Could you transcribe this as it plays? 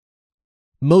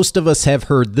Most of us have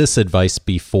heard this advice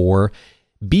before: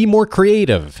 be more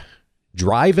creative,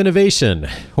 drive innovation,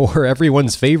 or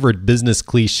everyone's favorite business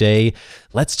cliche,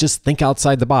 let's just think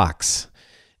outside the box.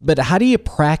 But how do you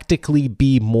practically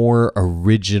be more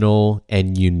original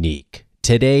and unique?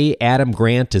 Today, Adam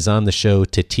Grant is on the show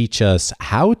to teach us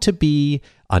how to be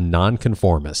a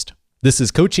nonconformist. This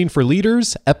is Coaching for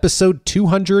Leaders, episode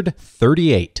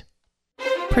 238.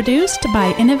 Produced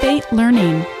by Innovate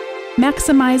Learning,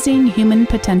 maximizing human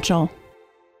potential.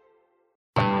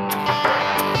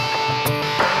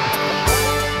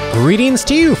 Greetings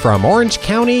to you from Orange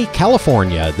County,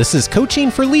 California. This is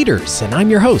Coaching for Leaders, and I'm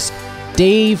your host,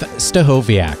 Dave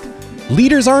Stachowiak.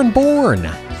 Leaders aren't born,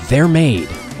 they're made.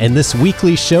 And this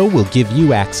weekly show will give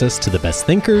you access to the best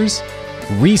thinkers,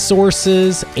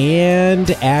 resources,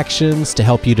 and actions to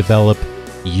help you develop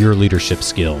your leadership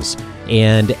skills.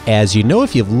 And as you know,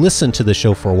 if you've listened to the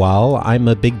show for a while, I'm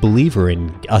a big believer in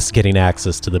us getting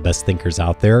access to the best thinkers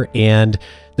out there. And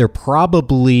there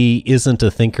probably isn't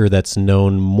a thinker that's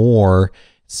known more,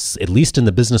 at least in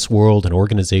the business world and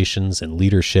organizations and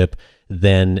leadership,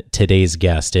 than today's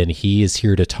guest. And he is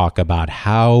here to talk about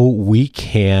how we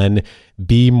can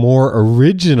be more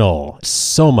original.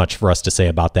 So much for us to say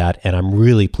about that. And I'm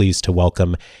really pleased to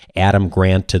welcome Adam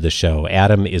Grant to the show.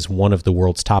 Adam is one of the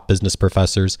world's top business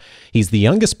professors. He's the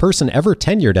youngest person ever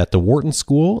tenured at the Wharton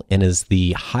School and is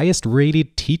the highest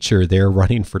rated teacher there,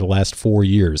 running for the last 4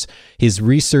 years. His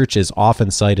research is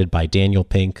often cited by Daniel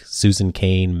Pink, Susan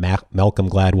Cain, Malcolm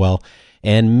Gladwell,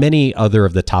 and many other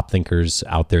of the top thinkers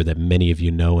out there that many of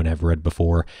you know and have read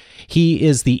before. He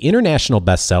is the international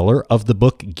bestseller of the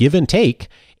book Give and Take,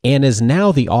 and is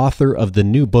now the author of the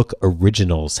new book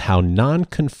Originals: How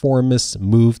Nonconformists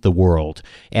Move the World.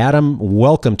 Adam,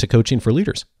 welcome to Coaching for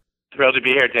Leaders. Thrilled to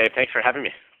be here, Dave. Thanks for having me.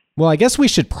 Well, I guess we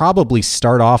should probably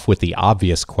start off with the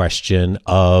obvious question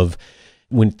of,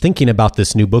 when thinking about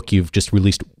this new book you've just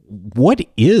released, what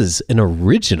is an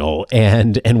original,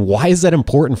 and why is that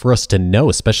important for us to know,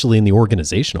 especially in the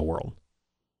organizational world?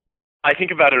 I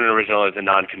think about an original as a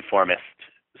nonconformist,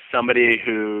 somebody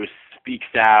who speaks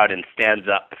out and stands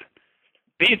up.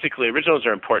 Basically, originals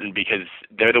are important because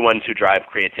they're the ones who drive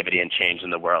creativity and change in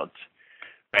the world.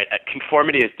 Right?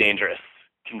 Conformity is dangerous.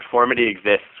 Conformity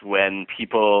exists when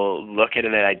people look at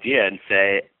an idea and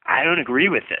say, I don't agree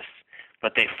with this,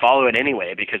 but they follow it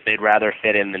anyway because they'd rather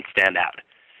fit in than stand out.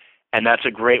 And that's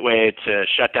a great way to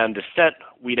shut down dissent,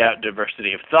 weed out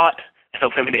diversity of thought, and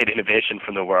eliminate innovation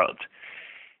from the world.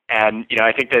 And,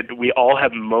 I think that we all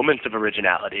have moments of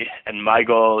originality, and my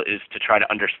goal is to try to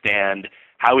understand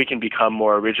how we can become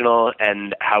more original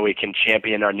and how we can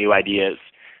champion our new ideas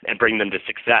and bring them to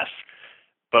success,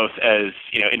 both as,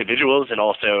 individuals and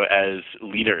also as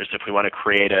leaders. If we want to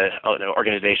create an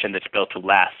organization that's built to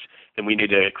last, then we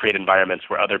need to create environments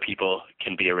where other people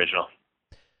can be original.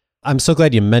 I'm so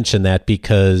glad you mentioned that,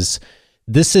 because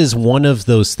this is one of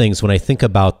those things, when I think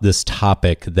about this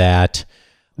topic, that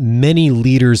many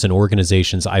leaders and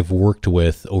organizations I've worked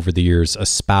with over the years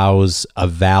espouse a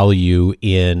value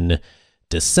in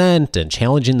dissent and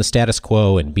challenging the status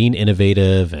quo and being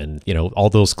innovative and,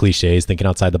 all those cliches, thinking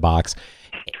outside the box.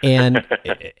 And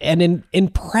in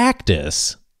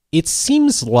practice, it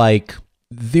seems like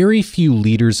very few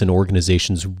leaders and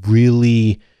organizations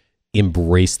really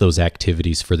embrace those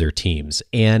activities for their teams.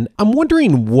 And I'm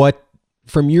wondering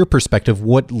from your perspective,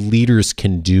 what leaders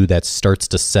can do that starts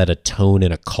to set a tone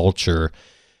and a culture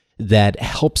that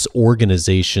helps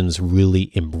organizations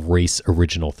really embrace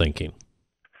original thinking.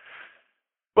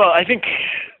 Well, I think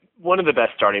one of the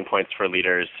best starting points for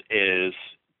leaders is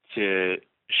to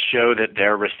show that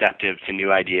they're receptive to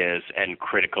new ideas and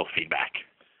critical feedback.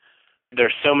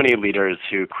 There's so many leaders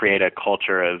who create a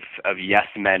culture of yes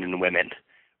men and women,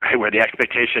 right, where the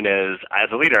expectation is, as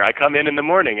a leader, I come in the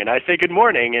morning and I say good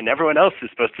morning, and everyone else is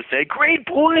supposed to say, great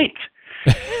point.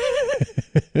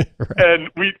 Right. And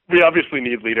we obviously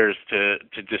need leaders to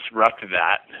disrupt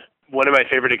that. One of my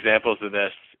favorite examples of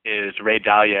this is Ray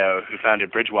Dalio, who founded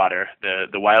Bridgewater,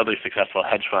 the wildly successful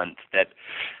hedge fund that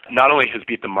not only has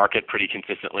beat the market pretty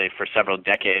consistently for several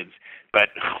decades, but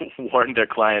warned their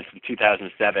clients in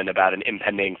 2007 about an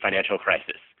impending financial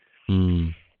crisis.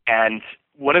 Mm. And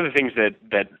one of the things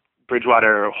that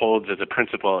Bridgewater holds as a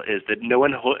principle is that no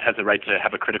one has the right to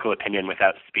have a critical opinion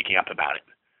without speaking up about it.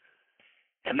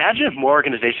 Imagine if more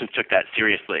organizations took that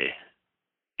seriously.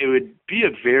 It would be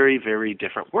a very, very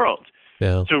different world.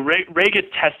 Yeah. So Ray gets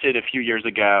tested a few years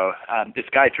ago. This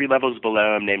guy 3 levels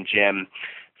below him named Jim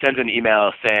sends an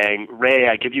email saying, Ray,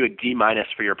 I give you a D-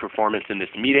 for your performance in this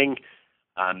meeting.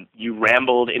 You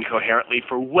rambled incoherently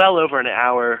for well over an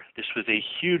hour. This was a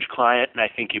huge client, and I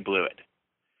think you blew it.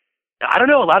 Now, I don't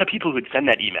know a lot of people who'd send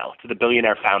that email to the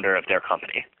billionaire founder of their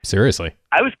company. Seriously?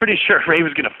 I was pretty sure Ray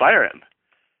was going to fire him.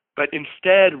 But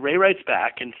instead, Ray writes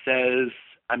back and says,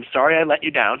 "I'm sorry I let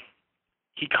you down."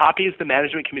 He copies the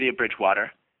management committee of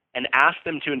Bridgewater and asks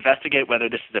them to investigate whether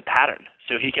this is a pattern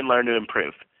so he can learn to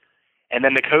improve. And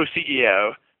then the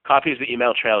co-CEO copies the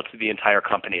email trail to the entire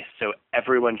company so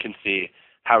everyone can see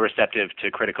how receptive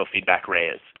to critical feedback Ray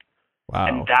is. Wow.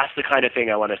 And that's the kind of thing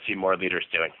I want to see more leaders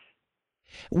doing.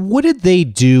 What did they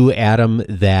do, Adam,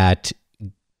 that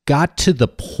got to the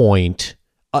point,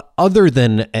 other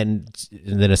than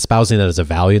espousing that as a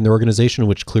value in the organization,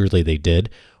 which clearly they did?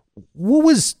 What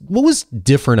was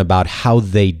different about how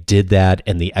they did that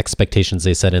and the expectations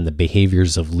they set and the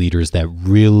behaviors of leaders that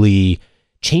really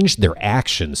changed their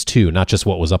actions too, not just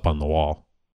what was up on the wall?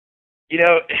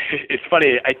 It's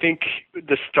funny. I think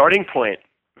the starting point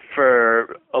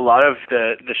for a lot of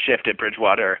the shift at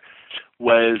Bridgewater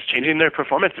was changing their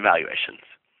performance evaluations.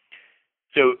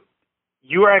 So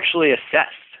you are actually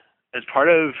assessed as part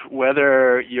of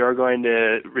whether you're going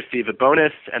to receive a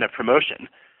bonus and a promotion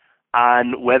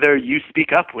on whether you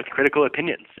speak up with critical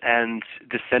opinions and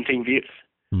dissenting views.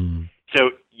 So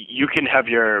you can have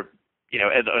your,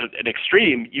 as an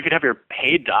extreme, you could have your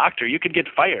paid doctor, you could get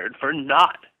fired for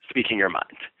not speaking your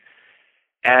mind.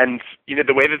 And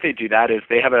the way that they do that is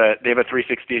they have a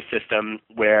 360 system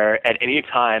where at any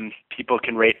time people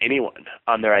can rate anyone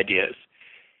on their ideas,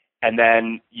 and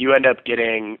then you end up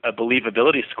getting a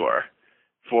believability score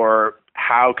for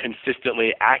how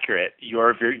consistently accurate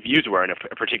your views were in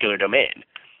a particular domain.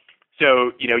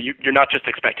 So you're not just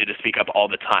expected to speak up all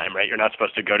the time, right? You're not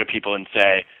supposed to go to people and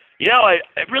say, I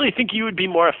really think you would be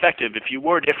more effective if you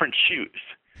wore different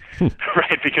shoes,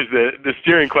 right? Because the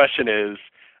steering question is,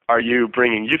 are you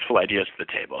bringing useful ideas to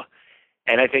the table?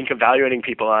 And I think evaluating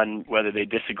people on whether they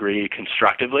disagree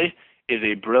constructively is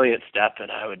a brilliant step,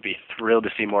 and I would be thrilled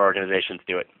to see more organizations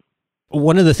do it.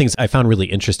 One of the things I found really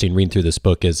interesting reading through this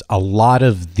book is a lot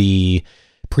of the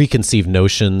preconceived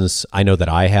notions I know that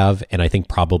I have, and I think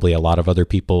probably a lot of other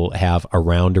people have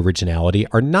around originality,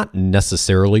 are not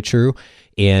necessarily true.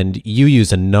 And you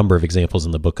use a number of examples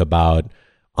in the book about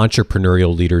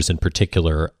entrepreneurial leaders in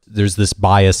particular. There's this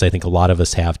bias I think a lot of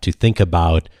us have to think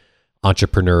about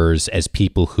entrepreneurs as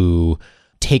people who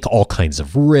take all kinds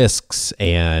of risks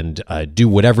and do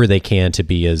whatever they can to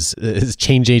be as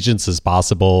change agents as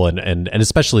possible, and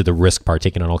especially the risk part,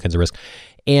 taking on all kinds of risk.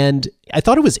 And I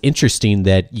thought it was interesting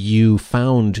that you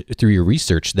found through your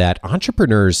research that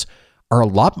entrepreneurs are a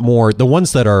lot more, the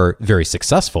ones that are very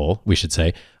successful, we should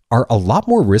say, are a lot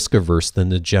more risk averse than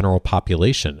the general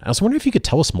population. I was wondering if you could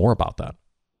tell us more about that.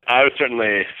 I was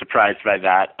certainly surprised by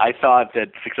that. I thought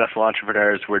that successful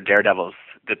entrepreneurs were daredevils,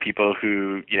 the people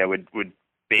who would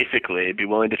basically be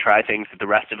willing to try things that the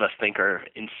rest of us think are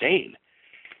insane.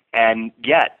 And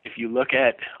yet, if you look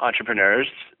at entrepreneurs,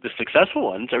 the successful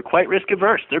ones are quite risk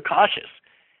averse. They're cautious,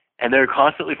 and they're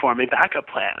constantly forming backup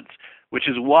plans, which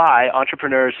is why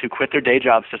entrepreneurs who quit their day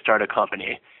jobs to start a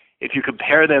company, if you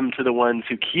compare them to the ones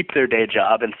who keep their day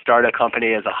job and start a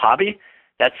company as a hobby,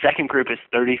 that second group is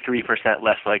 33%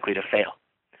 less likely to fail.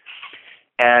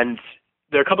 And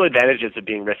there are a couple of advantages of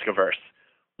being risk averse.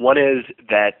 One is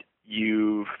that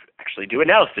you actually do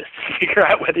analysis to figure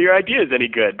out whether your idea is any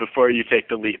good before you take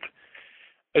the leap.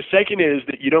 A second is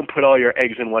that you don't put all your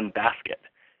eggs in one basket,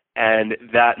 and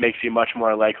that makes you much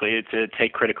more likely to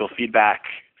take critical feedback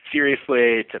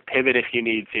seriously, to pivot if you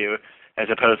need to, as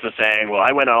opposed to saying, well,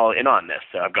 I went all in on this,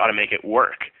 so I've got to make it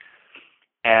work.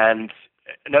 And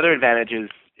another advantage is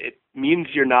it means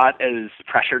you're not as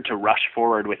pressured to rush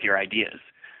forward with your ideas.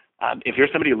 If you're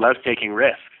somebody who loves taking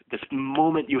risks, this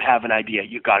moment you have an idea,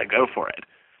 you've got to go for it.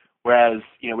 Whereas,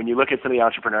 when you look at some of the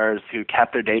entrepreneurs who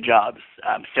kept their day jobs,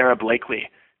 Sarah Blakely,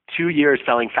 2 years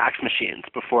selling fax machines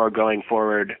before going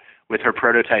forward with her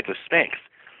prototype of Spanx.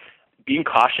 Being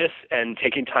cautious and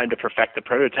taking time to perfect the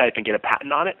prototype and get a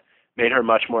patent on it made her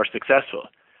much more successful.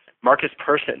 Marcus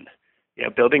Persson,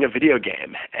 building a video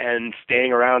game and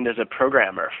staying around as a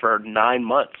programmer for 9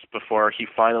 months before he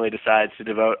finally decides to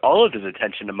devote all of his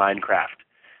attention to Minecraft.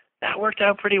 That worked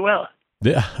out pretty well.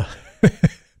 Yeah.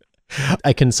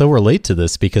 I can so relate to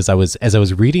this because as I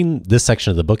was reading this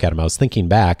section of the book, Adam, I was thinking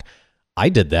back, I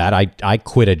did that. I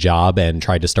quit a job and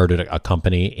tried to start a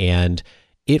company, and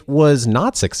it was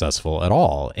not successful at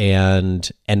all.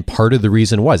 And part of the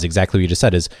reason was exactly what you just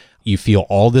said, is you feel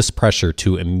all this pressure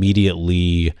to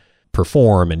immediately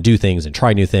perform and do things and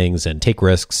try new things and take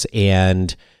risks.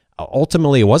 And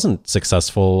ultimately it wasn't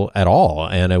successful at all.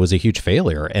 And it was a huge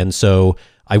failure. And so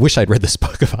I wish I'd read this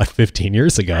book about 15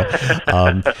 years ago.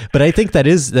 But I think that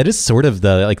is sort of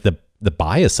the the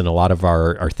bias in a lot of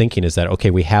our thinking is that,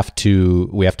 okay, we have to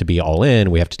be all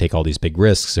in, we have to take all these big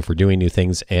risks if we're doing new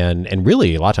things. And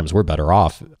really, a lot of times we're better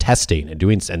off testing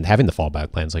and having the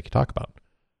fallback plans like you talk about.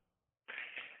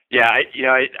 Yeah,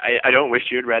 I don't wish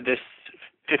you had read this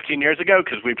 15 years ago,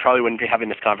 because we probably wouldn't be having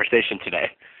this conversation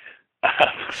today.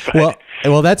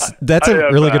 Well, that's a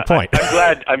really good point.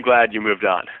 I'm glad you moved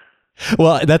on.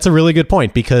 Well, that's a really good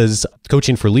point, because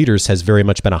coaching for leaders has very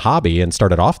much been a hobby and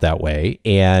started off that way.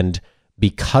 And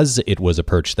because it was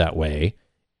approached that way,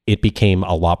 it became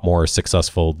a lot more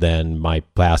successful than my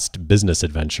past business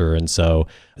adventure. And so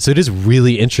it is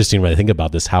really interesting when I think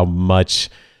about this, how much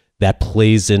that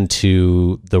plays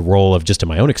into the role of, just in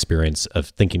my own experience, of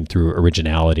thinking through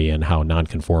originality and how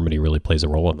nonconformity really plays a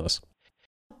role in this.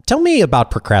 Tell me about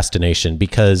procrastination,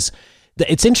 because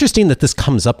it's interesting that this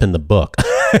comes up in the book,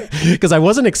 because I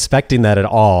wasn't expecting that at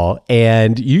all.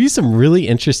 And you use some really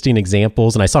interesting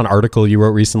examples. And I saw an article you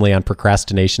wrote recently on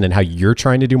procrastination and how you're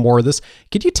trying to do more of this.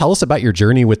 Could you tell us about your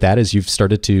journey with that as you've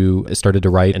started to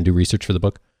write and do research for the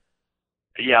book?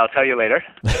 Yeah, I'll tell you later.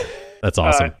 That's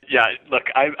awesome. Yeah, look,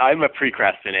 I'm a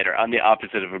precrastinator. I'm the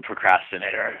opposite of a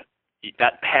procrastinator.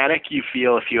 That panic you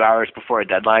feel a few hours before a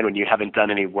deadline when you haven't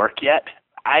done any work yet,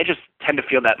 I just tend to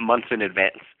feel that months in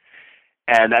advance.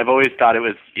 And I've always thought it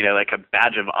was, like a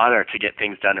badge of honor to get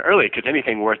things done early, because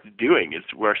anything worth doing is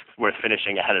worth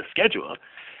finishing ahead of schedule.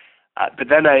 But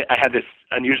then I had this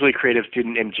unusually creative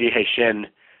student named Jihei Shin,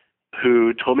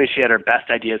 who told me she had her best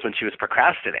ideas when she was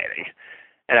procrastinating.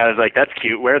 And I was like, that's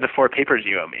cute. Where are the 4 papers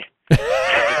you owe me?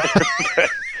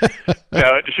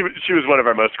 No, she was one of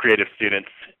our most creative students.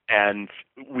 And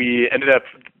we ended up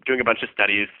doing a bunch of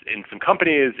studies in some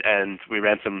companies, and we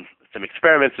ran some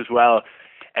experiments as well.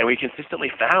 And we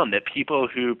consistently found that people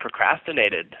who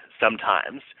procrastinated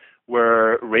sometimes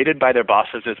were rated by their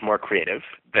bosses as more creative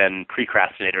than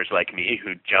precrastinators like me,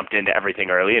 who jumped into everything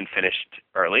early and finished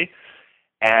early.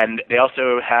 And they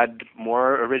also had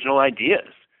more original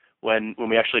ideas when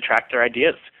we actually tracked their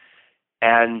ideas.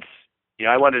 And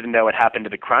I wanted to know what happened to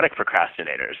the chronic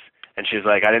procrastinators. And she was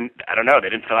like, I don't know, they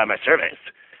didn't fill out my surveys.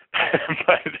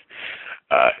 But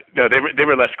no, they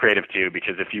were less creative too,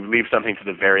 because if you leave something to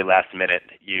the very last minute,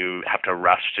 you have to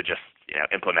rush to just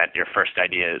implement your first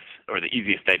ideas or the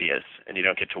easiest ideas, and you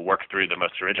don't get to work through the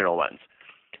most original ones.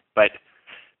 But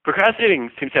procrastinating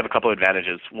seems to have a couple of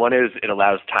advantages. One is it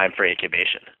allows time for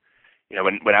incubation.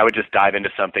 When I would just dive into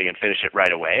something and finish it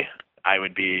right away, I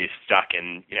would be stuck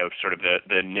in sort of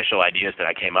the initial ideas that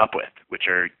I came up with, which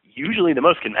are usually the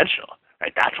most conventional,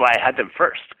 right? That's why I had them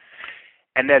first.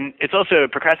 And then it's also,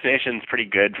 procrastination is pretty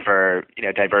good for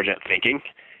divergent thinking.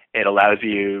 It allows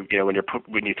you,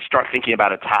 when you start thinking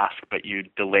about a task but you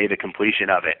delay the completion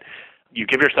of it, you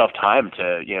give yourself time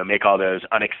to make all those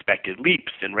unexpected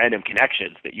leaps and random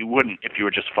connections that you wouldn't if you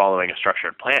were just following a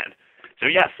structured plan. So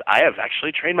yes, I have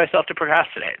actually trained myself to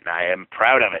procrastinate, and I am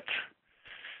proud of it.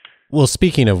 Well,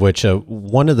 speaking of which,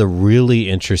 one of the really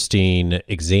interesting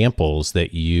examples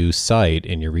that you cite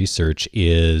in your research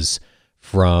is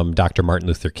from Dr. Martin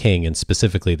Luther King, and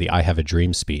specifically the I Have a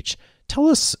Dream speech. Tell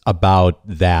us about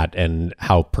that and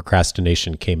how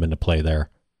procrastination came into play there.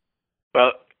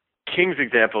 Well, King's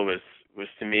example was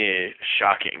to me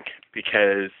shocking,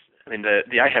 because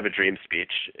the I Have a Dream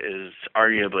speech is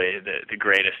arguably the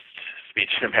greatest speech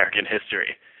in American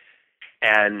history.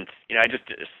 And, I just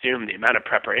assumed the amount of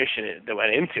preparation that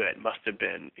went into it must have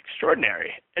been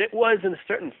extraordinary. And it was in a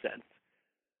certain sense.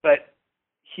 But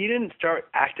he didn't start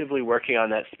actively working on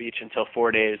that speech until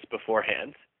 4 days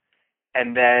beforehand.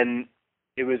 And then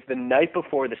it was the night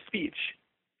before the speech,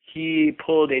 he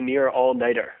pulled a near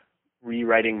all-nighter,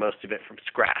 rewriting most of it from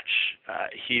scratch.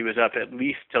 He was up at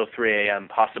least till 3 a.m.,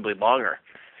 possibly longer.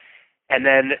 And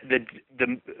then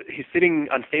he's sitting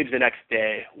on stage the next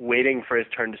day, waiting for his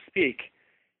turn to speak,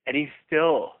 and he's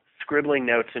still scribbling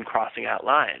notes and crossing out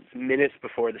lines minutes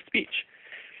before the speech.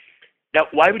 Now,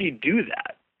 why would he do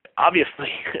that? Obviously,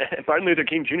 Martin Luther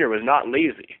King Jr. was not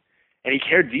lazy, and he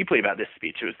cared deeply about this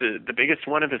speech. It was the biggest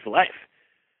one of his life.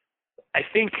 I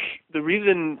think the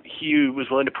reason he was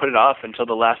willing to put it off until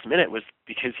the last minute was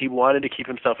because he wanted to keep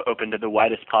himself open to the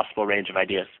widest possible range of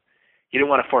ideas. He didn't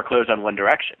want to foreclose on one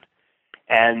direction.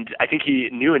 And I think he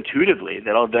knew intuitively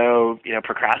that although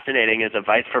procrastinating is a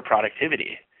vice for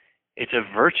productivity, it's a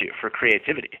virtue for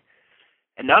creativity.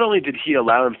 And not only did he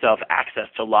allow himself access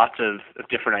to lots of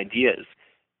different ideas,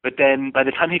 but then by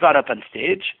the time he got up on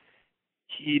stage,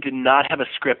 he did not have a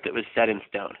script that was set in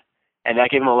stone. And that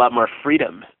gave him a lot more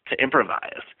freedom to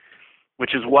improvise,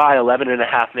 which is why 11 and a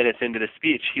half minutes into the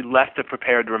speech, he left the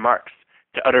prepared remarks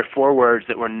to utter 4 words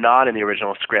that were not in the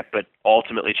original script, but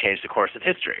ultimately changed the course of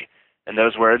history. And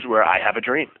those words were, I have a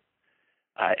dream.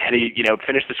 Had he,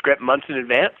 finished the script months in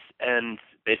advance and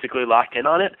basically locked in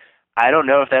on it, I don't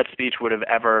know if that speech would have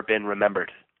ever been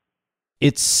remembered.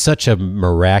 It's such a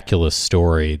miraculous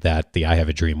story that the I Have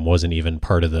a Dream wasn't even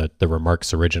part of the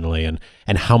remarks originally,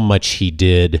 and how much he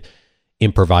did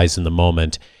improvise in the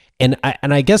moment. And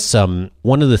I guess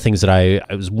one of the things that I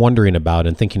was wondering about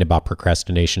and thinking about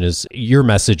procrastination is your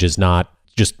message is not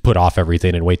just put off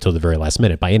everything and wait till the very last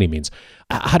minute by any means.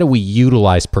 How do we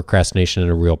utilize procrastination in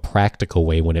a real practical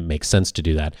way when it makes sense to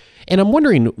do that? And I'm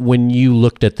wondering, when you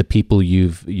looked at the people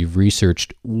you've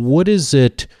researched,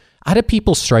 how do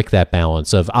people strike that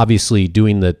balance of obviously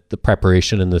doing the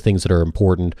preparation and the things that are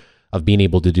important, of being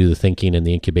able to do the thinking and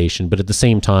the incubation, but at the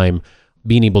same time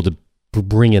being able to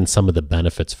bring in some of the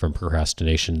benefits from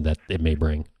procrastination that it may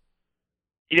bring?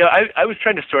 I was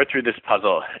trying to sort through this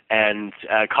puzzle, and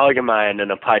a colleague of mine,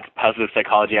 an applied positive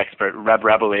psychology expert, Reb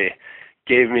Rebely,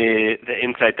 gave me the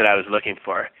insight that I was looking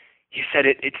for. He said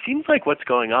it seems like what's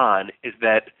going on is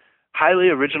that highly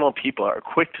original people are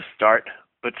quick to start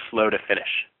but slow to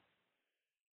finish.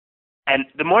 And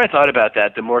the more I thought about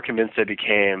that, the more convinced I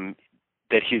became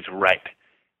that he's right.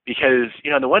 Because,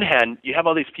 on the one hand, you have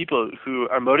all these people who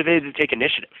are motivated to take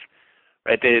initiative,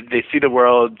 right? They see the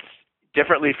world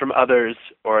differently from others,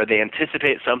 or they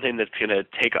anticipate something that's going to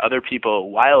take other people a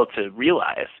while to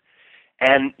realize.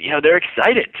 And, they're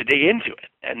excited to dig into it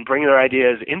and bring their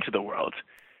ideas into the world.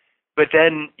 But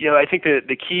then, I think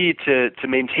the key to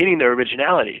maintaining their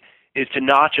originality is to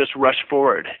not just rush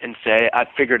forward and say, I've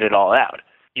figured it all out.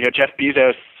 Jeff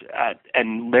Bezos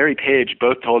and Larry Page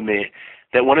both told me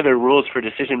that one of their rules for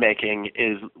decision-making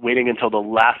is waiting until the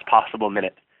last possible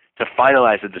minute to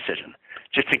finalize a decision,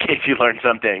 just in case you learn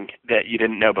something that you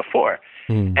didn't know before.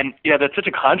 And, that's such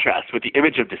a contrast with the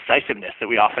image of decisiveness that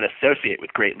we often associate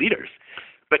with great leaders.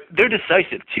 But they're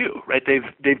decisive too, right?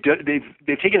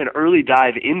 They've taken an early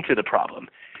dive into the problem.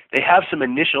 They have some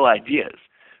initial ideas,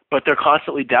 but they're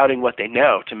constantly doubting what they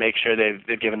know to make sure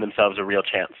they've given themselves a real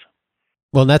chance.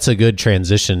 Well, that's a good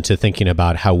transition to thinking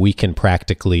about how we can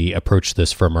practically approach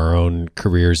this from our own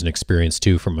careers and experience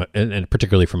too, and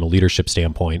particularly from a leadership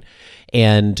standpoint.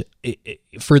 And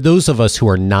for those of us who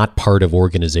are not part of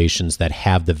organizations that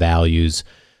have the values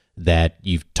that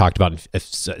you've talked about in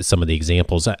some of the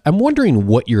examples, I'm wondering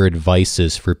what your advice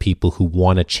is for people who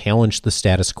want to challenge the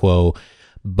status quo,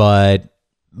 but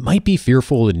might be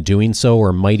fearful in doing so,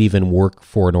 or might even work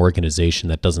for an organization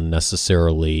that doesn't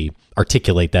necessarily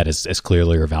articulate that as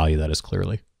clearly or value that as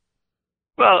clearly.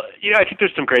 Well, I think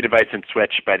there's some great advice in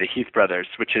Switch by the Heath brothers,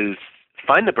 which is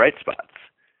find the bright spots.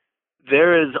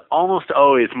 There is almost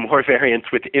always more variance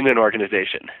within an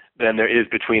organization than there is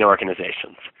between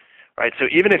organizations, right? So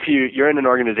even if you're in an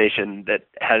organization that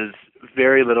has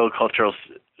very little cultural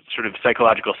sort of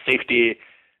psychological safety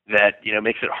that,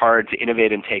 makes it hard to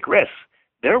innovate and take risks,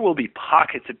 there will be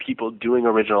pockets of people doing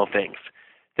original things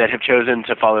that have chosen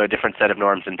to follow a different set of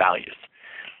norms and values.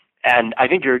 And I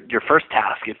think your first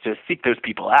task is to seek those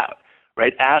people out,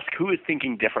 right? Ask who is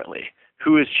thinking differently,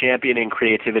 who is championing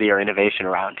creativity or innovation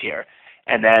around here.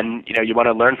 And then, you want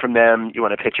to learn from them, you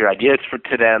want to pitch your ideas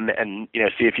to them, and,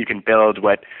 see if you can build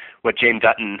what Jane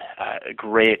Dutton, a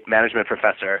great management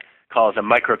professor, calls a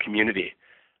micro community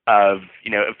of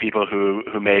people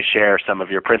who may share some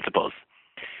of your principles.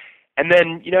 And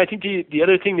then, I think the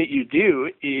other thing that you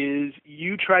do is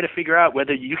you try to figure out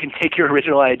whether you can take your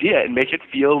original idea and make it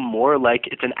feel more like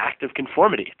it's an act of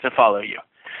conformity to follow you,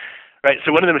 right?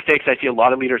 So one of the mistakes I see a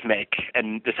lot of leaders make,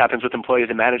 and this happens with employees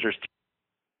and managers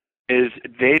too, is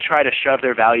they try to shove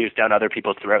their values down other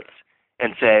people's throats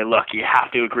and say, look, you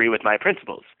have to agree with my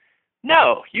principles.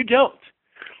 No, you don't.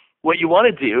 What you want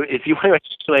to do is you want to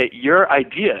articulate your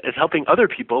idea as helping other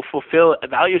people fulfill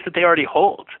values that they already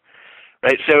hold.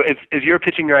 Right, so if you're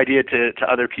pitching your idea to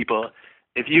other people,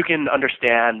 if you can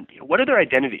understand what are their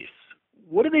identities,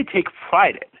 what do they take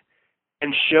pride in,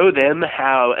 and show them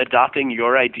how adopting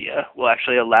your idea will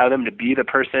actually allow them to be the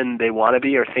person they want to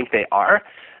be or think they are,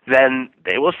 then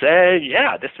they will say,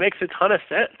 yeah, this makes a ton of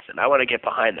sense, and I want to get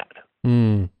behind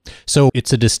that. So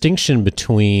it's a distinction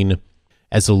between,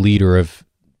 as a leader, of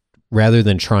rather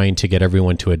than trying to get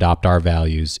everyone to adopt our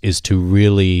values, is to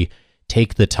really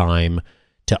take the time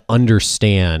to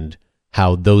understand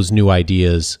how those new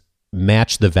ideas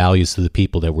match the values of the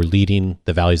people that we're leading,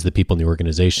 the values of the people in the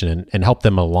organization, and help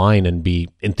them align and be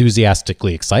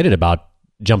enthusiastically excited about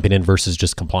jumping in versus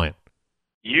just compliant.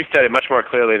 You said it much more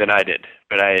clearly than I did,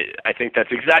 but I think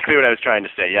that's exactly what I was trying to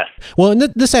say, yes. Well, and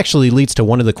this actually leads to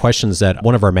one of the questions that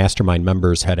one of our mastermind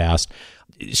members had asked.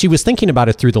 She was thinking about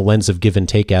it through the lens of give and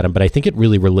take, Adam, but I think it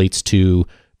really relates to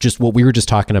just what we were just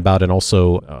talking about, and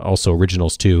also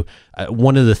originals too.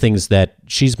 One of the things that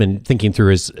she's been thinking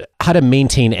through is how to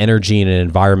maintain energy in an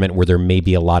environment where there may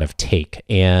be a lot of take.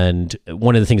 And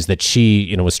one of the things that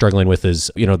she, was struggling with is,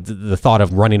 the thought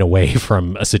of running away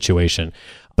from a situation.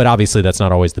 But obviously that's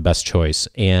not always the best choice.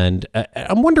 And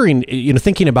I'm wondering,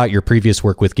 thinking about your previous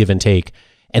work with Give and Take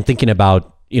and thinking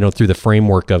about, through the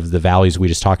framework of the values we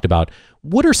just talked about,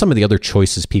 what are some of the other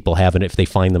choices people have and if they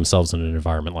find themselves in an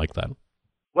environment like that?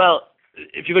 Well,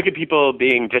 if you look at people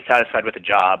being dissatisfied with a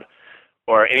job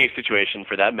or any situation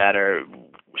for that matter,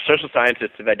 social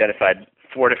scientists have identified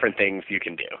 4 different things you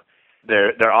can do.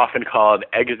 They're often called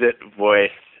exit, voice,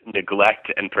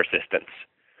 neglect, and persistence.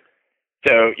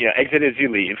 So, exit is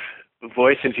you leave,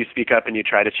 voice is you speak up and you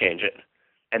try to change it.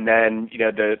 And then,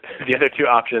 the other 2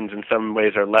 options in some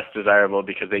ways are less desirable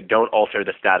because they don't alter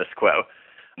the status quo.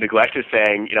 Neglect is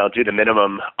saying, I'll do the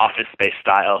minimum office space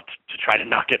style to try to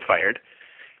not get fired.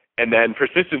 And then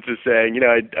persistence is saying,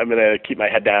 I'm going to keep my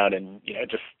head down and,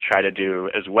 just try to do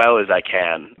as well as I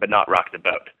can, but not rock the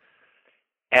boat.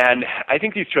 And I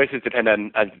think these choices depend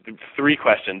on 3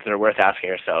 questions that are worth asking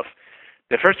yourself.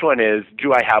 The first one is,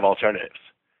 do I have alternatives?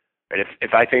 Right?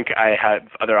 If I think I have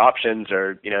other options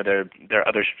or, there are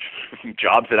other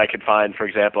jobs that I could find, for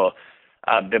example,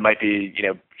 that might be,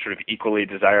 sort of equally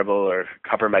desirable or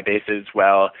cover my bases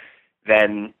well,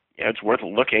 then, it's worth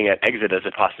looking at exit as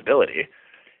a possibility.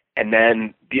 And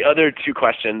then the other 2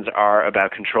 questions are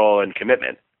about control and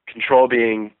commitment. Control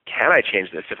being, can I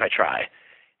change this if I try?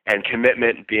 And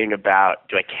commitment being about,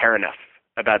 do I care enough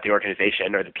about the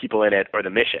organization or the people in it or the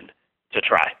mission to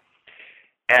try?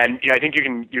 And I think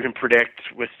you can predict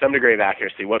with some degree of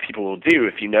accuracy what people will do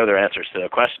if you know their answers to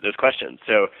those questions.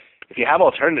 So if you have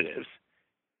alternatives,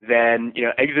 then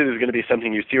exit is going to be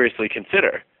something you seriously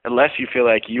consider, unless you feel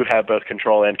like you have both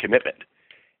control and commitment.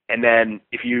 And then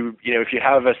if you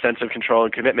have a sense of control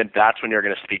and commitment, that's when you're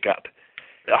going to speak up.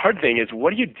 The hard thing is,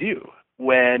 what do you do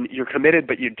when you're committed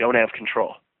but you don't have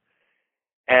control?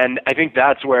 And I think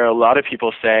that's where a lot of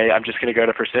people say, I'm just going to go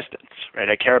to persistence, right?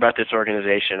 I care about this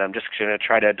organization. I'm just going to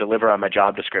try to deliver on my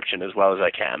job description as well as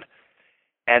I can.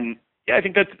 And I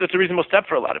think that's a reasonable step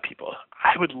for a lot of people.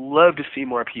 I would love to see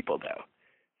more people, though,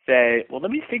 say, well,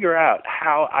 let me figure out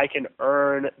how I can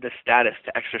earn the status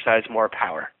to exercise more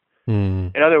power.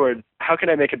 In other words, how can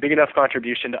I make a big enough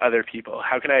contribution to other people?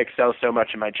 How can I excel so much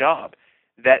in my job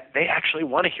that they actually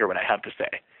want to hear what I have to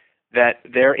say, that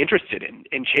they're interested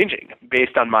in changing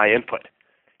based on my input?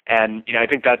 And I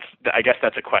think I guess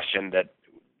that's a question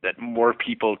that more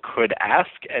people could ask,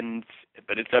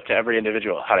 but it's up to every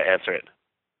individual how to answer it.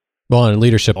 Well, and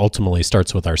leadership ultimately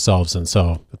starts with ourselves, and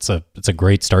so it's a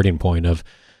great starting point of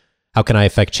how can I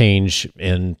affect change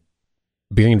and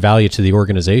bringing value to the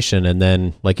organization, and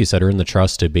then, like you said, earn the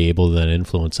trust to be able to then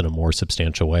influence in a more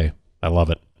substantial way. I love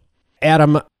it.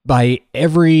 Adam, by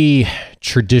every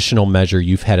traditional measure,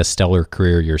 you've had a stellar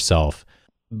career yourself,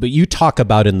 but you talk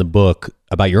about in the book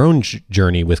about your own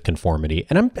journey with conformity.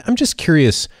 And I'm just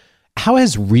curious, how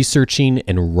has researching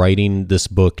and writing this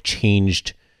book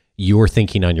changed your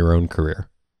thinking on your own career?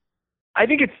 I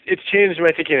think it's changed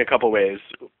my thinking in a couple ways.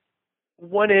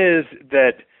 One is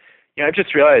that I've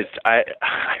just realized I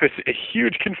was a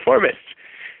huge conformist,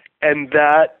 and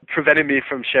that prevented me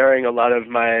from sharing a lot of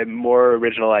my more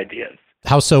original ideas.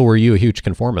 How so were you a huge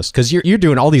conformist? Because you're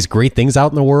doing all these great things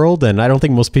out in the world, and I don't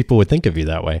think most people would think of you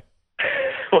that way.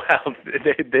 Well,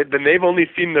 they've only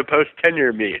seen the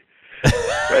post-tenure me.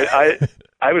 Right?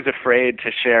 I was afraid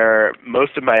to share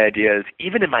most of my ideas,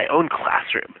 even in my own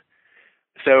classroom.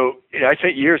 So I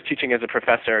spent years teaching as a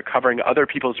professor, covering other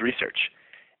people's research,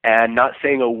 and not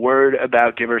saying a word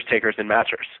about givers, takers, and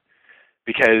matchers,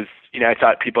 because I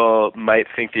thought people might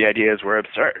think the ideas were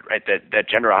absurd, right? That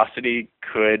generosity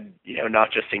could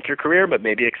not just sink your career, but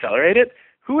maybe accelerate it.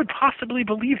 Who would possibly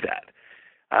believe that?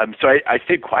 So I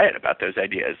stayed quiet about those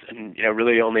ideas, and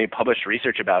really only published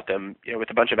research about them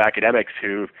with a bunch of academics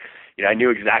who I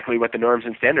knew exactly what the norms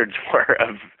and standards were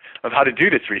of how to do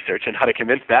this research and how to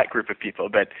convince that group of people,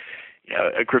 but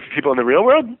a group of people in the real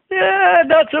world,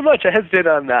 not so much. I hesitate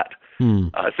on that.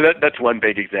 So that's one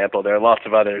big example. There are lots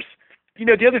of others.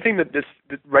 The other thing that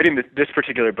writing this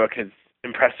particular book has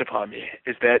impressed upon me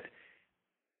is that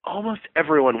almost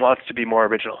everyone wants to be more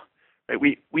original. Right?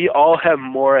 We all have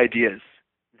more ideas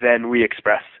than we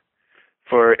express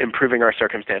for improving our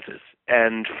circumstances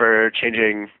and for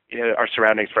changing our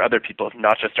surroundings for other people,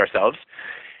 not just ourselves.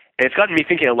 And it's gotten me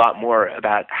thinking a lot more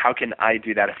about how can I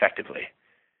do that effectively.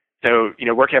 So,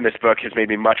 working on this book has made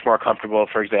me much more comfortable,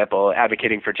 for example,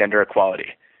 advocating for gender equality,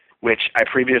 which I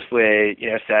previously,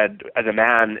 said, as a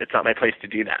man, it's not my place to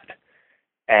do that.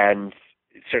 And,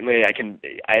 certainly I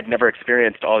had never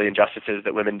experienced all the injustices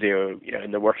that women do,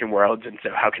 in the working world, and so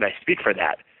how can I speak for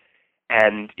that?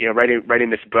 And writing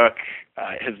this book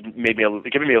has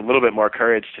given me a little bit more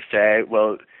courage to say,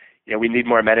 well, we need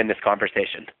more men in this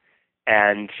conversation,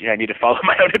 and I need to follow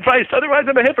my own advice. Otherwise,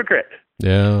 I'm a hypocrite.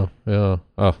 Yeah. Oh,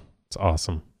 it's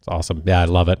awesome. It's awesome. Yeah, I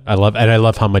love it. I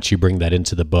love how much you bring that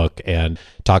into the book and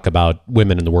talk about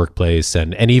women in the workplace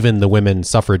and even the women's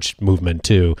suffrage movement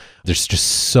too. There's just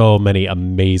so many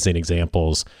amazing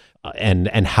examples and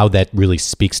how that really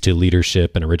speaks to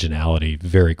leadership and originality.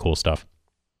 Very cool stuff.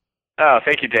 Oh,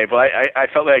 thank you, Dave. Well, I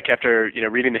felt like after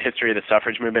reading the history of the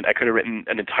suffrage movement, I could have written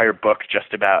an entire book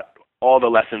just about all the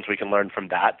lessons we can learn from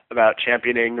that about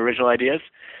championing original ideas.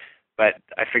 But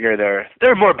I figure there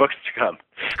are more books to come.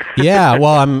 Yeah,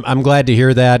 well, I'm glad to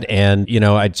hear that. And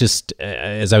I just,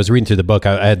 as I was reading through the book,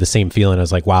 I had the same feeling. I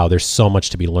was like, wow, there's so much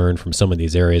to be learned from some of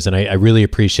these areas. And I really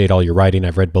appreciate all your writing.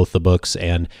 I've read both the books,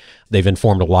 and they've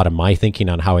informed a lot of my thinking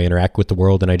on how I interact with the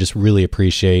world. And I just really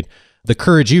appreciate the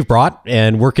courage you've brought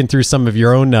and working through some of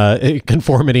your own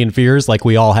conformity and fears like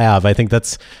we all have. I think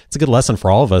it's a good lesson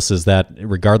for all of us, is that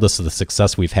regardless of the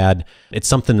success we've had, it's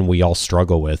something we all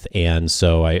struggle with. And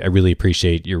so I really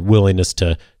appreciate your willingness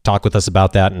to talk with us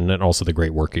about that, and also the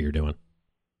great work that you're doing.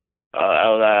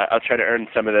 I'll try to earn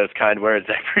some of those kind words.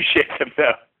 I appreciate them,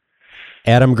 though.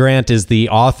 Adam Grant is the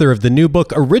author of the new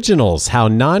book, Originals: How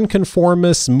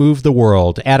Nonconformists Move the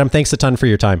World. Adam, thanks a ton for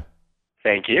your time.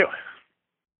 Thank you.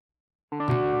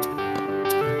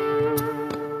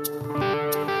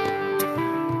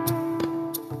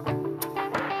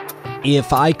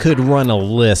 If I could run a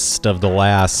list of the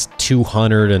last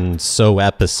 200 and so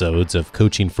episodes of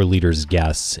Coaching for Leaders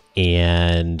guests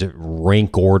and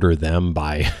rank order them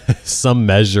by some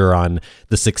measure on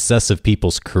the success of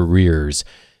people's careers,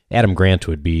 Adam Grant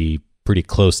would be pretty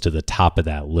close to the top of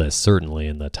that list, certainly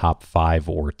in the top 5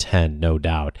 or 10, no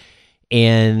doubt.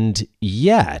 And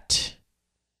yet,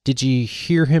 did you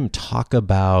hear him talk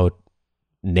about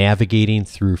navigating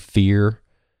through fear?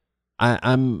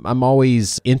 I'm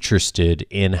always interested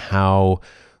in how,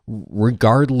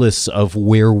 regardless of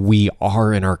where we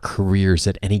are in our careers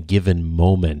at any given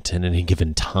moment and any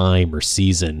given time or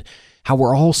season, how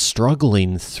we're all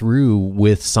struggling through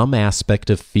with some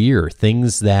aspect of fear,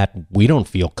 things that we don't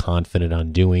feel confident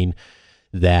on doing,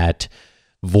 that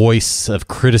voice of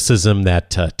criticism that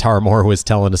Tara Moore was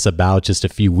telling us about just a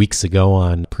few weeks ago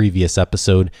on a previous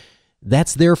episode.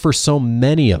 That's there for so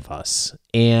many of us,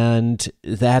 and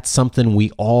that's something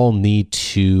we all need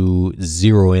to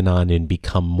zero in on and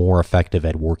become more effective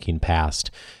at working past.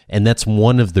 And that's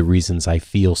one of the reasons I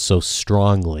feel so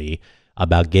strongly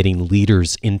about getting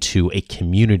leaders into a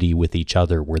community with each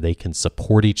other where they can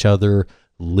support each other,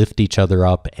 lift each other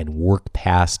up, and work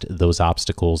past those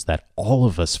obstacles that all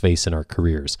of us face in our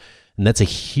careers. And that's a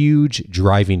huge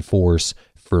driving force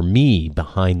for me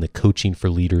behind the Coaching for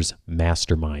Leaders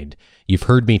Mastermind. You've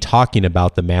heard me talking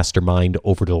about the Mastermind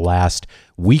over the last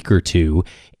week or two,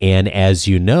 and as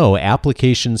you know,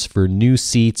 applications for new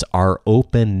seats are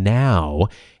open now.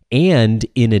 And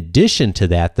in addition to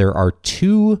that, there are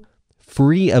 2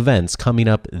 free events coming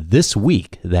up this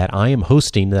week that I am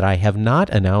hosting that I have not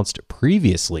announced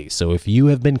previously. So if you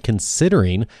have been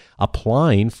considering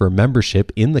applying for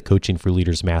membership in the Coaching for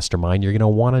Leaders Mastermind, you're going to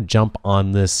want to jump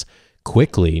on this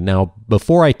quickly. Now,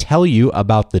 before I tell you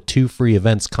about the 2 free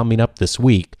events coming up this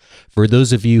week, for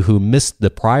those of you who missed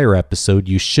the prior episode,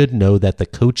 you should know that the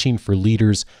Coaching for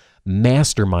Leaders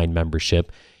Mastermind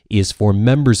membership is for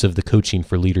members of the Coaching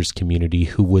for Leaders community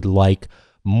who would like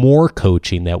more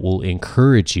coaching that will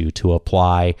encourage you to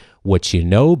apply what you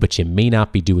know, but you may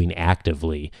not be doing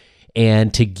actively,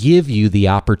 and to give you the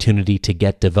opportunity to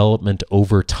get development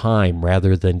over time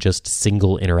rather than just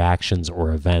single interactions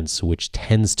or events, which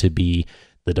tends to be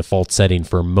the default setting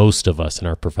for most of us in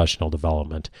our professional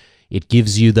development. It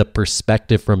gives you the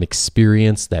perspective from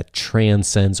experience that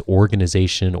transcends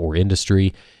organization or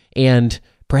industry, and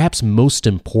perhaps most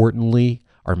importantly,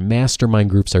 our mastermind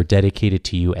groups are dedicated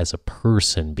to you as a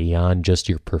person beyond just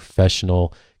your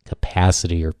professional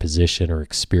capacity or position or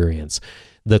experience.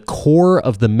 The core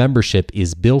of the membership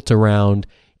is built around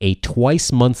a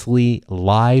twice monthly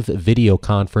live video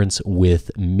conference with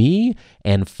me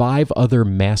and 5 other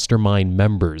mastermind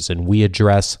members, and we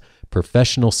address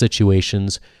professional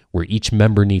situations where each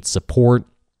member needs support,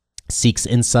 seeks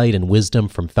insight and wisdom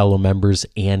from fellow members,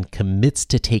 and commits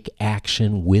to take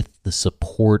action with the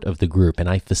support of the group. And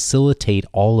I facilitate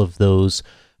all of those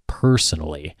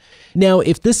personally. Now,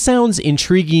 if this sounds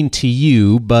intriguing to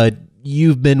you, but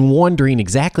you've been wondering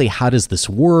exactly how does this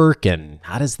work and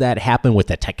how does that happen with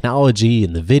the technology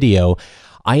and the video,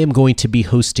 I am going to be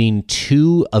hosting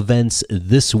 2 events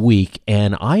this week,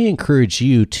 and I encourage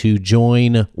you to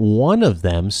join one of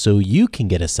them so you can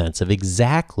get a sense of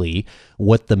exactly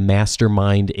what the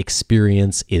mastermind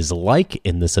experience is like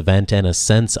in this event and a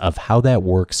sense of how that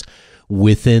works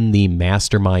within the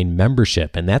mastermind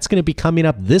membership. And that's going to be coming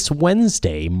up this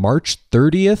Wednesday, March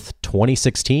 30th,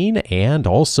 2016, and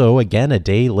also again a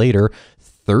day later,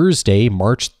 Thursday,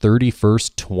 March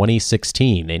 31st,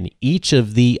 2016. And each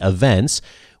of the events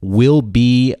will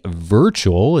be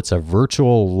virtual. It's a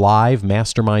virtual live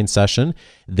mastermind session.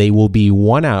 They will be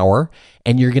 1 hour,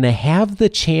 and you're going to have the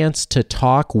chance to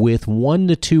talk with 1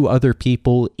 to 2 other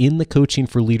people in the Coaching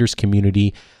for Leaders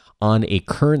community on a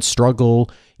current struggle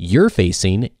you're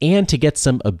facing and to get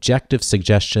some objective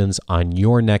suggestions on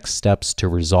your next steps to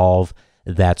resolve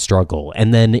that struggle.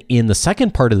 And then in the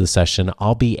second part of the session,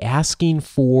 I'll be asking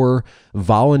for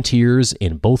volunteers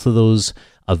in both of those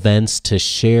events to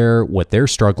share what they're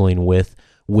struggling with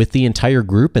the entire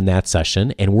group in that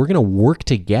session. And we're going to work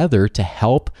together to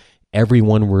help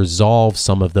everyone resolve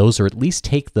some of those, or at least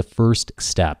take the first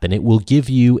step. And it will give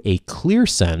you a clear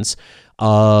sense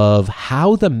of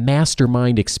how the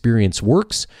mastermind experience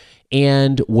works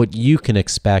and what you can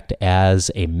expect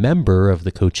as a member of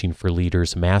the Coaching for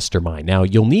Leaders Mastermind. Now,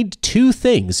 you'll need 2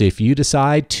 things if you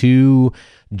decide to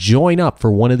join up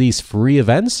for one of these free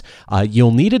events.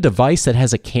 You'll need a device that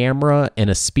has a camera and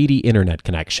a speedy internet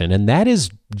connection, and that is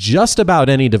just about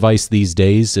any device these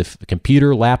days. If a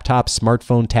computer, laptop,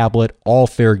 smartphone, tablet, all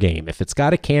fair game. If it's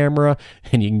got a camera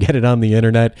and you can get it on the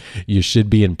internet, you should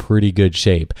be in pretty good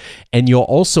shape. And you'll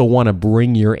also want to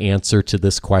bring your answer to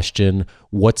this question: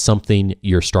 what's something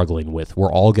you're struggling with?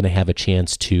 We're all going to have a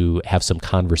chance to have some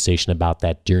conversation about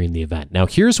that during the event. Now,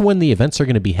 here's when the events are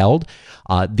going to be held.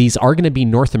 These are going to be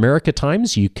North America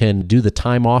times. You can do the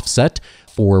time offset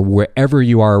for wherever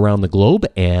you are around the globe,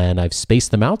 and I've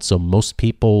spaced them out so most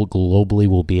people globally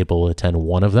will be able to attend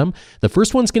one of them. The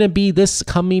first one's going to be this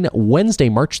coming Wednesday,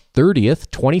 March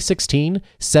 30th, 2016,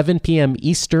 7 p.m.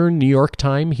 Eastern New York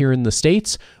time here in the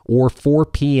States, or 4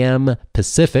 p.m.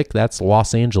 Pacific, that's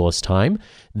Los Angeles time.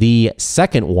 The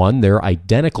second one, their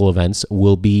identical events,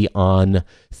 will be on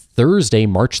Thursday,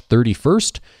 March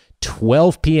 31st,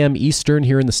 12 p.m. Eastern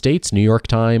here in the States, New York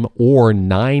time, or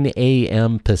 9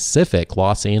 a.m. Pacific,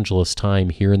 Los Angeles time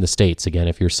here in the States. Again,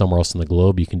 if you're somewhere else in the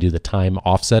globe, you can do the time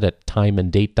offset at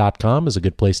timeanddate.com is a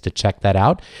good place to check that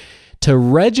out. To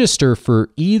register for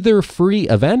either free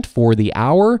event for the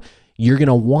hour, you're going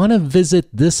to want to visit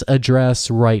this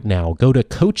address right now. Go to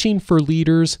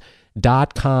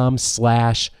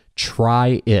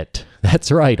coachingforleaders.com/try it.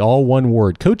 That's right, all one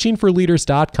word.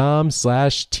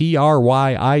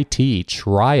 coachingforleaders.com/TRYIT.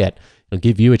 Try it. It'll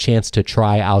give you a chance to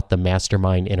try out the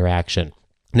mastermind interaction.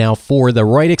 Now, for the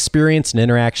right experience and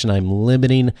interaction, I'm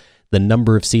limiting the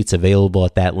number of seats available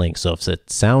at that link. So if it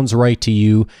sounds right to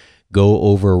you, go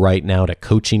over right now to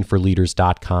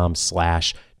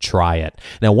coachingforleaders.com/try it.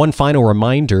 Now, one final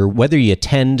reminder, whether you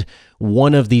attend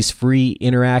one of these free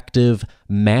interactive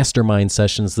mastermind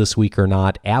sessions this week or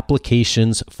not,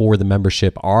 applications for the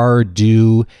membership are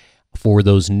due for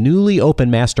those newly open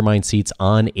mastermind seats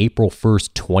on April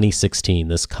 1st, 2016,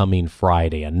 this coming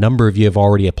Friday. A number of you have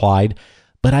already applied,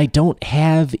 but I don't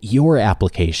have your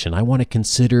application. I want to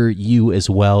consider you as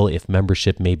well if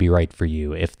membership may be right for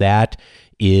you. If that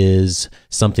is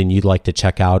something you'd like to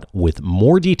check out with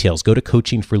more details, go to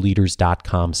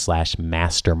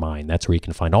coachingforleaders.com/mastermind. That's where you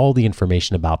can find all the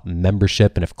information about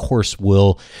membership. And of course,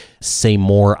 we'll say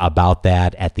more about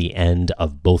that at the end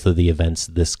of both of the events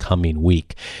this coming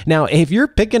week. Now, if you're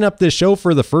picking up this show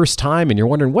for the first time and you're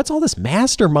wondering, what's all this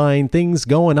mastermind things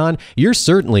going on? You're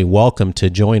certainly welcome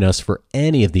to join us for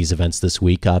any of these events this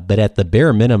week. But at the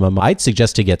bare minimum, I'd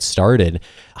suggest to get started,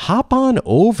 hop on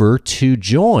over to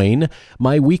join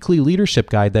my weekly leadership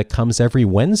guide that comes every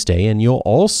Wednesday, and you'll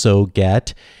also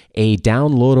get a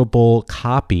downloadable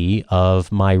copy of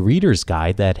my reader's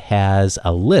guide that has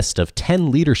a list of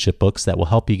 10 leadership books that will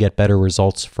help you get better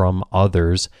results from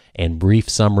others and brief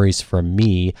summaries from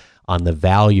me on the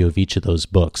value of each of those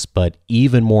books. But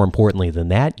even more importantly than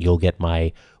that, you'll get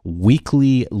my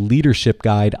weekly leadership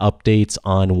guide updates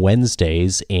on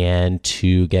Wednesdays, and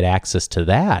to get access to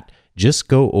that, just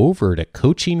go over to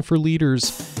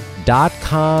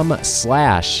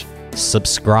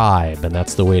coachingforleaders.com/subscribe. And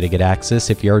that's the way to get access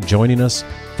if you are joining us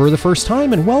for the first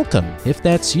time. And welcome if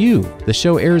that's you. The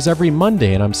show airs every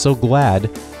Monday, and I'm so glad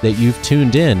that you've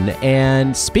tuned in.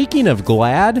 And speaking of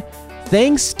glad,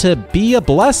 thanks to Be a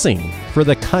Blessing for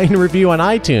the kind review on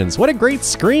iTunes. What a great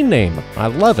screen name. I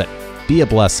love it. be a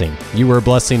blessing. You were a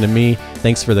blessing to me.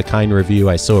 Thanks for the kind review.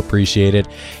 I so appreciate it.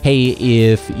 Hey,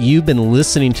 if you've been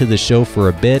listening to the show for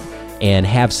a bit and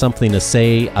have something to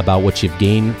say about what you've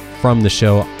gained from the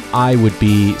show, I would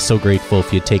be so grateful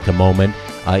if you'd take a moment,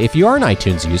 if you are an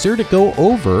iTunes user, to go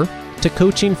over to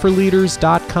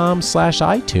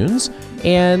coachingforleaders.com/iTunes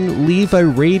and leave a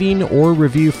rating or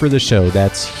review for the show.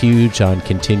 That's huge on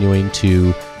continuing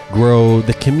to grow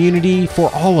the community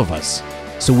for all of us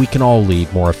so we can all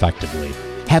lead more effectively.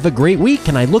 Have a great week,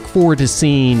 and I look forward to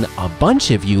seeing a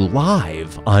bunch of you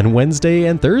live on Wednesday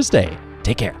and Thursday.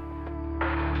 Take care.